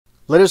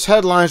Latest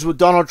headlines with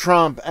Donald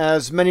Trump.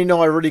 As many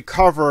know, I already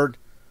covered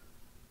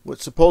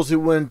what supposedly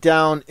went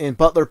down in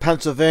Butler,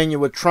 Pennsylvania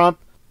with Trump.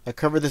 I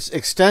covered this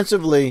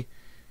extensively.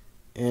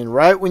 And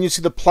right when you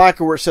see the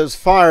placard where it says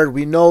fired,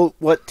 we know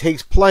what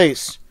takes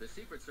place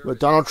with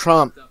Donald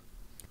Trump.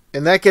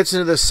 And that gets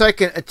into the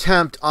second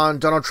attempt on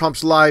Donald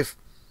Trump's life,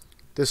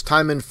 this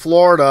time in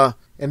Florida.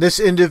 And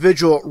this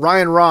individual,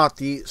 Ryan Roth,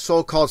 the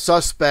so-called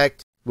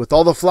suspect, with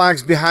all the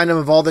flags behind him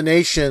of all the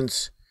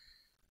nations.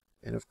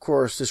 And of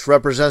course, this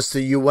represents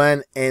the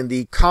UN and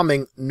the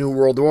coming New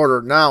World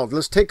Order. Now,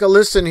 let's take a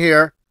listen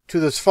here to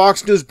this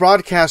Fox News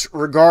broadcast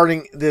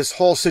regarding this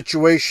whole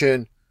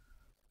situation,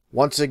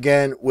 once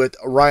again with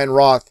Ryan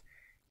Roth.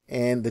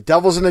 And the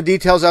devil's in the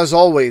details as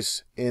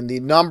always, and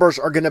the numbers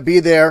are going to be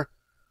there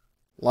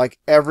like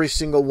every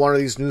single one of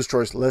these news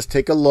stories. Let's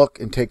take a look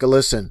and take a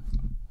listen.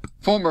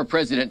 Former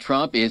President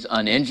Trump is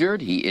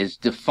uninjured. He is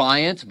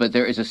defiant, but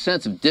there is a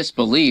sense of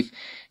disbelief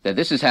that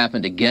this has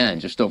happened again,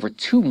 just over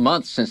 2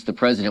 months since the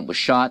president was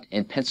shot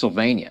in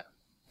Pennsylvania.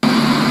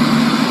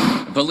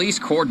 Police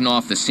cordon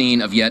off the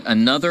scene of yet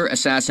another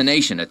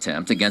assassination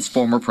attempt against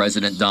former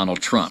President Donald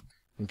Trump.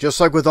 And just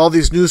like with all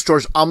these news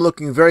stories, I'm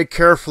looking very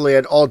carefully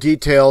at all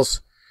details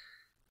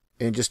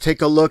and just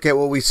take a look at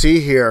what we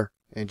see here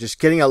and just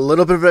getting a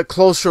little bit of a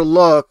closer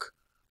look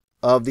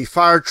of the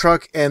fire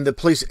truck and the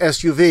police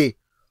SUV.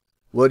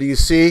 What do you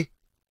see?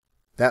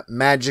 That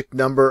magic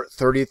number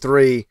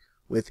 33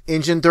 with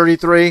engine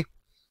 33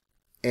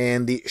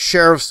 and the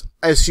sheriff's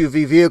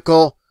SUV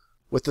vehicle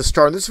with the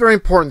star. And this is very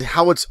important,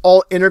 how it's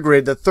all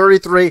integrated, the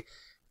 33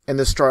 and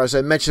the star. As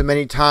I mentioned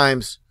many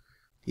times,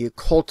 the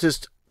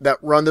occultists that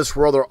run this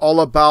world are all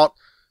about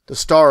the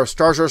stars.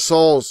 Stars are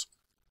souls.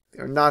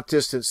 They're not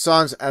distant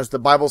suns, as the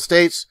Bible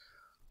states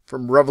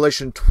from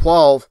Revelation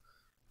 12,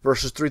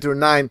 verses 3 through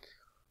 9,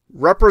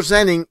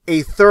 representing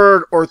a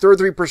third or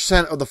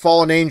 33% of the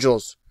fallen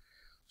angels.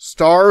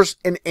 Stars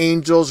and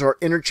angels are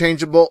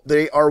interchangeable.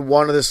 They are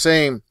one and the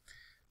same.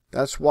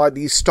 That's why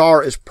the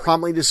star is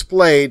prominently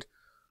displayed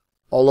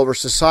all over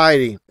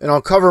society. And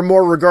I'll cover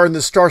more regarding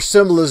the star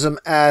symbolism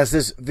as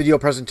this video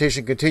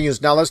presentation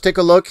continues. Now let's take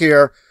a look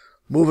here,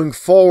 moving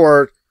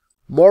forward,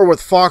 more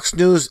with Fox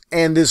News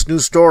and this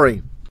news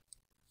story.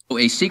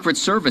 A Secret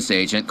Service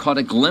agent caught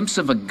a glimpse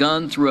of a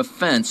gun through a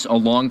fence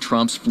along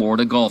Trump's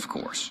Florida golf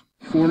course.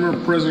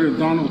 Former President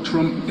Donald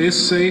Trump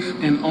is safe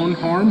and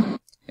unharmed.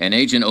 An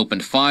agent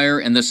opened fire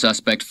and the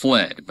suspect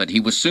fled, but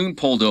he was soon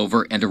pulled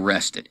over and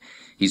arrested.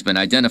 He's been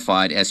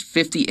identified as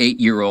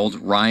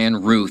 58-year-old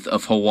Ryan Ruth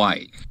of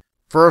Hawaii.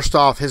 First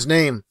off, his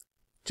name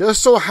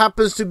just so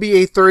happens to be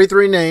a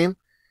 33 name.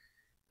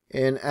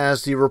 And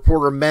as the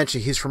reporter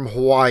mentioned, he's from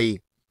Hawaii.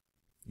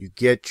 You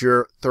get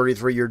your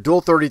 33, your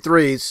dual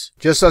 33s,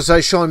 just as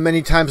I've shown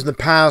many times in the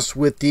past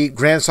with the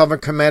Grand Sovereign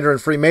Commander in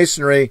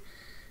Freemasonry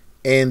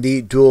and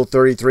the dual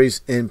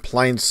 33s in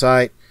plain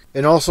sight.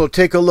 And also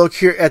take a look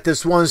here at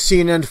this one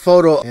CNN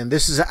photo. And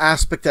this is an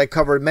aspect I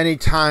covered many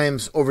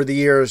times over the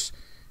years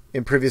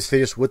in previous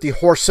videos with the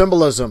horse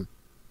symbolism.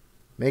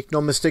 Make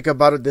no mistake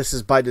about it, this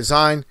is by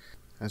design.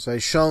 As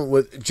I've shown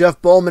with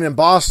Jeff Bowman in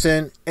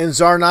Boston and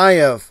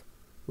Tsarnaev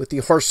with the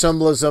horse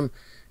symbolism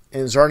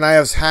in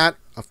Tsarnaev's hat.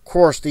 Of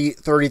course, the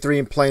 33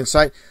 in plain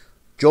sight.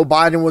 Joe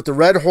Biden with the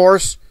red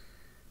horse.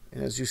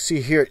 And as you see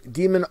here,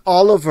 Demon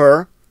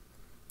Oliver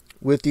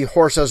with the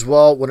horse as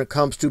well when it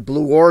comes to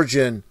Blue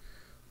Origin.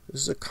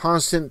 This is a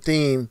constant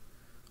theme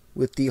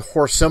with the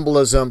horse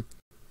symbolism.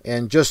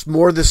 And just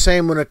more the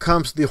same when it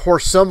comes to the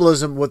horse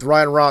symbolism with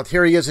Ryan Roth.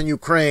 Here he is in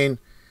Ukraine.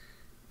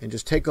 And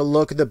just take a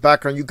look at the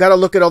background. You got to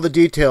look at all the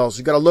details.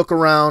 You got to look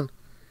around.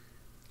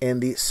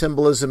 And the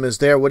symbolism is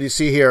there. What do you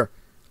see here?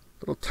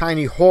 Little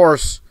tiny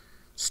horse,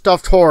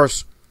 stuffed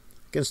horse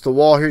against the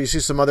wall here. You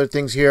see some other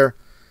things here,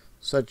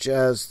 such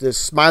as this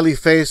smiley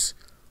face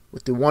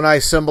with the one eye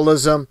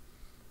symbolism.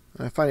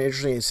 And I find it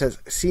interesting. It says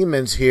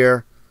Siemens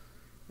here.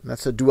 And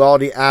that's a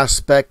duality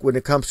aspect when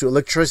it comes to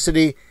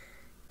electricity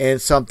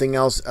and something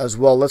else as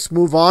well. Let's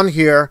move on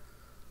here.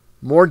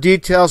 More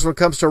details when it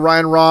comes to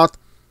Ryan Roth.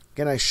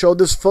 Again, I showed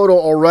this photo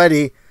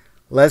already.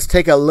 Let's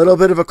take a little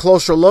bit of a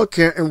closer look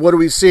here. And what do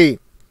we see?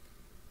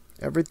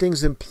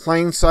 Everything's in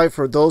plain sight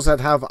for those that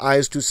have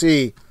eyes to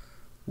see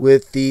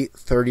with the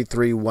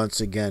 33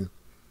 once again.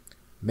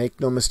 Make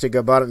no mistake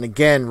about it. And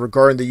again,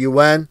 regarding the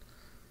UN,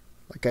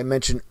 like I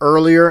mentioned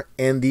earlier,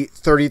 and the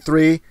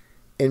 33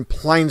 in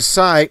plain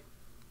sight,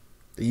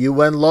 the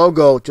UN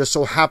logo just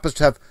so happens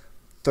to have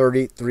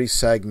 33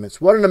 segments.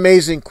 What an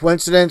amazing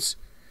coincidence.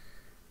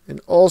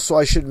 And also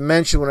I should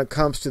mention when it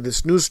comes to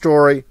this news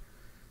story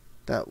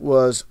that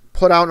was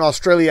put out in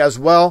Australia as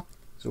well.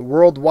 It's a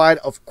worldwide,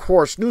 of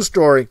course, news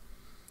story.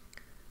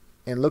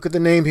 And look at the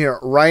name here,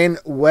 Ryan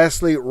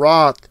Wesley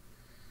Roth.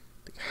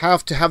 They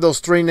have to have those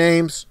three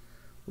names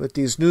with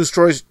these news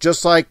stories,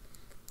 just like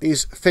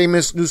these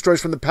famous news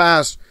stories from the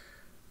past.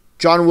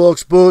 John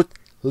Wilkes Booth,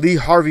 Lee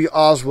Harvey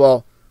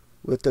Oswald,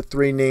 with the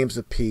three names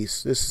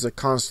apiece. This is a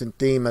constant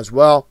theme as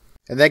well.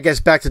 And that gets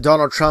back to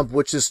Donald Trump,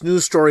 which this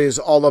news story is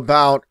all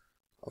about.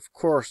 Of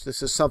course,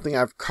 this is something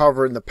I've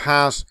covered in the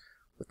past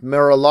with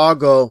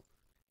Mar-A-Lago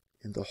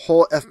in the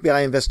whole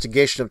FBI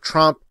investigation of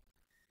Trump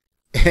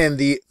and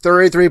the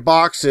 33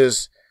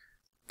 boxes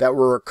that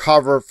were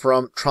recovered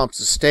from Trump's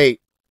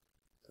estate.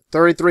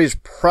 33 is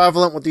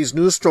prevalent with these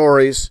news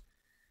stories.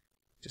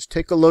 Just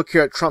take a look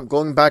here at Trump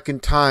going back in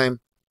time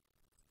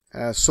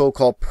as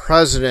so-called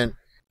president.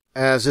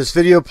 As this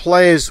video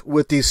plays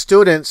with these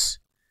students,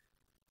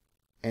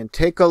 and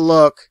take a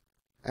look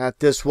at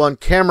this one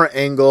camera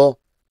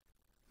angle,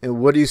 and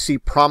what do you see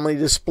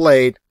prominently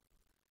displayed?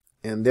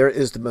 And there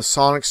is the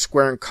Masonic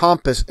square and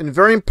compass. And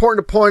very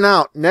important to point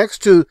out,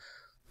 next to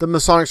the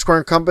Masonic square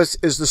and compass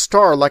is the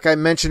star. Like I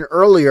mentioned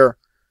earlier,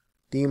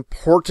 the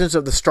importance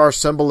of the star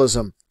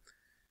symbolism.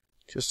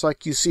 Just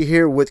like you see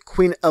here with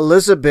Queen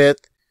Elizabeth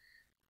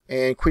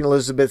and Queen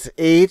Elizabeth's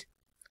aide,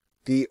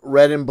 the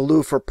red and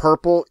blue for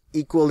purple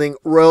equaling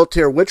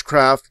royalty or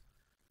witchcraft.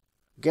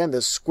 Again,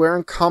 the square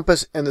and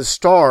compass and the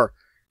star.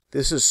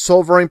 This is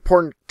so very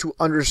important to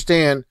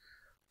understand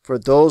for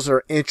those that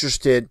are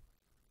interested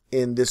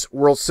in this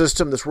world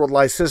system, this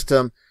world-wide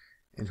system,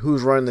 and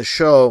who's running the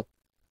show.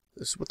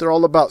 This is what they're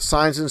all about,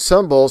 signs and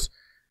symbols.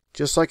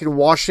 Just like in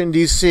Washington,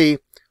 D.C.,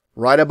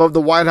 right above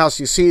the White House,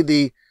 you see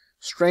the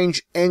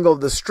strange angle of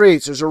the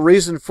streets. There's a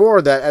reason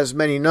for that, as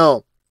many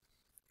know.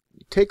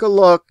 You take a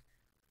look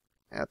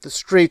at the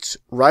streets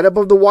right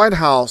above the White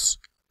House.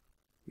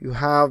 You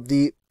have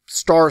the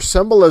star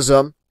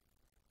symbolism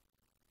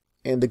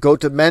and the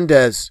Gota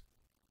Mendez.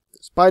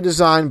 It's by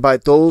design by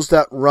those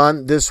that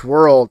run this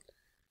world.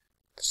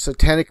 The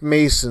Satanic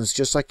Masons,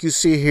 just like you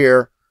see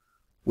here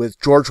with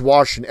George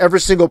Washington. Every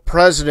single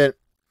president,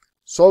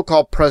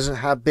 so-called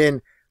president, have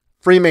been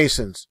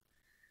Freemasons.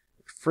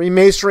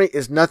 Freemasonry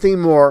is nothing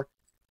more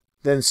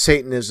than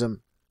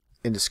Satanism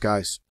in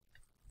disguise.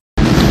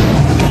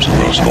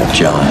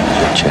 John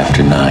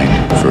chapter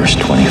 9, verse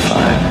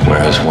 25.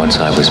 Whereas once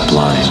I was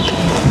blind,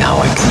 now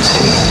I can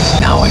see.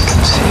 Now I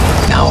can see.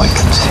 Now I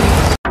can see.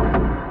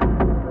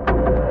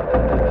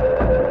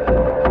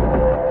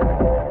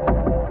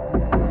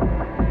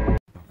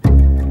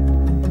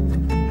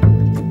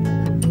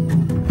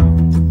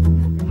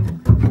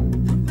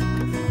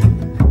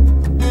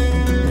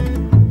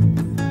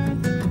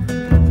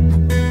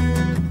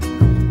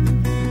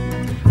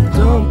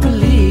 Don't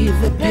believe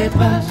the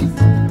papers.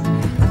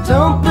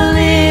 Don't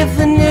believe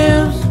the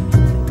news,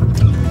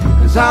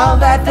 'cause all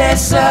that they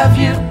serve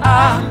you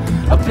are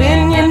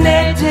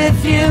opinionated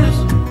views.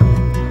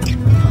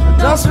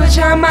 Don't switch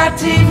on my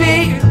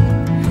TV,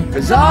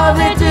 'cause all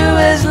they do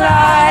is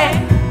lie.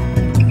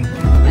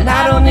 And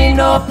I don't need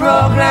no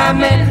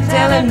programming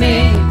telling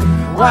me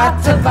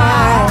what to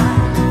buy.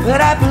 But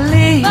I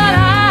believe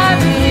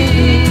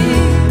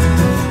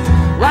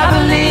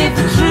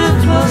the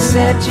truth will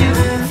set you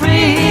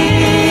free.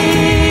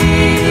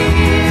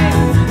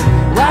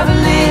 I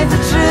believe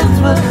the truth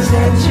will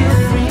set you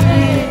free.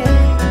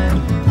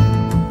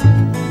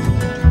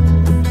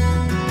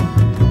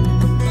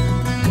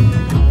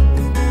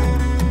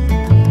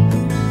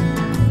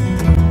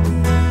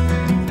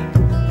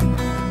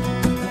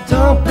 I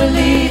don't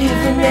believe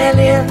in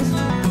aliens.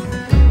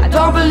 I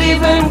don't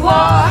believe in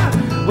war,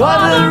 or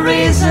the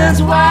reasons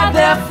why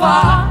they're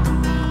for.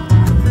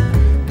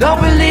 Don't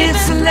believe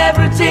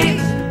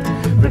celebrities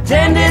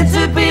pretending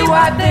to be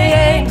what they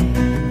ain't.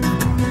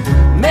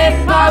 Make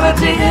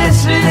poverty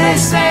history, they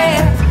say,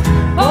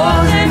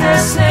 posing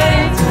as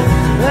saints.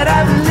 But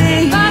I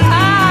believe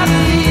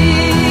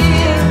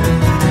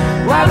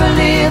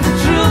the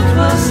truth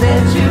will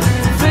set you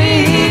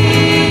free.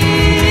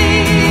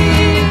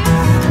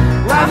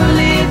 I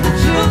believe the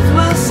truth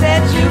will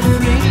set you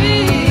free.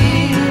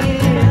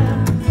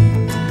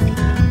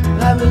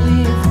 I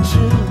believe the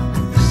truth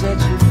will set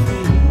you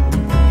free.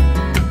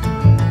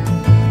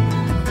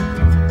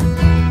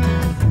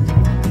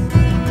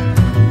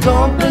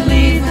 Don't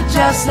believe the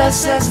justice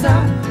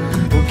system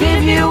will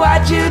give you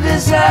what you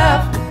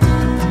deserve.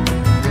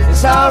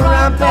 It's all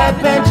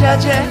rampant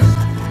judges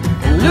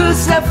and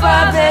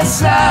Lucifer they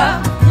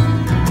serve.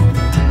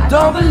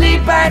 Don't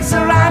believe banks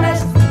are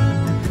honest,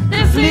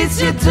 they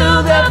fleece you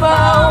to the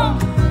bone.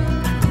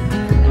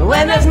 And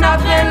when there's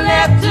nothing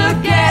left to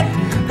get,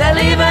 they'll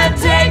even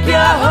take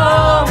you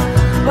home.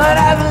 But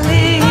I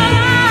believe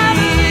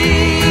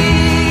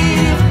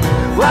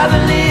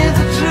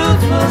the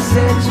truth will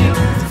set you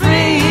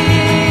free.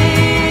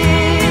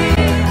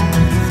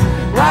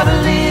 I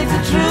believe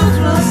the truth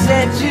will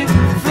set you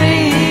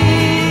free.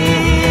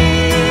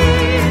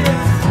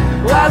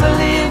 I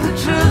believe the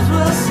truth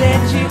will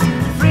set you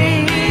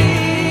free.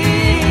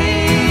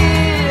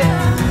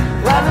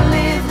 I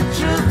believe the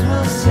truth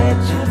will set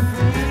you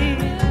free.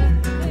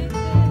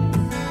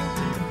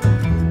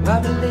 I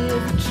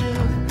believe the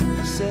truth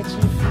will set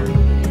you free.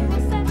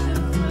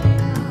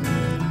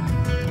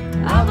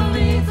 I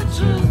believe the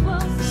truth will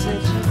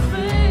set you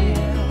free.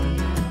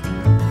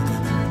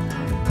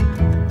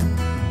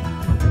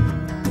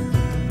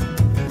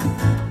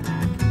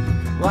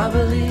 I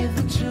believe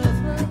the truth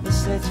will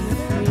set you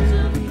free.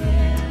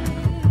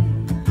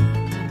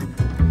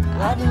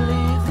 I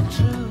believe the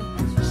truth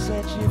will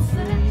set you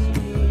free.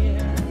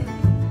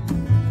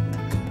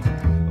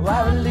 I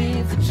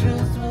believe the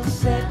truth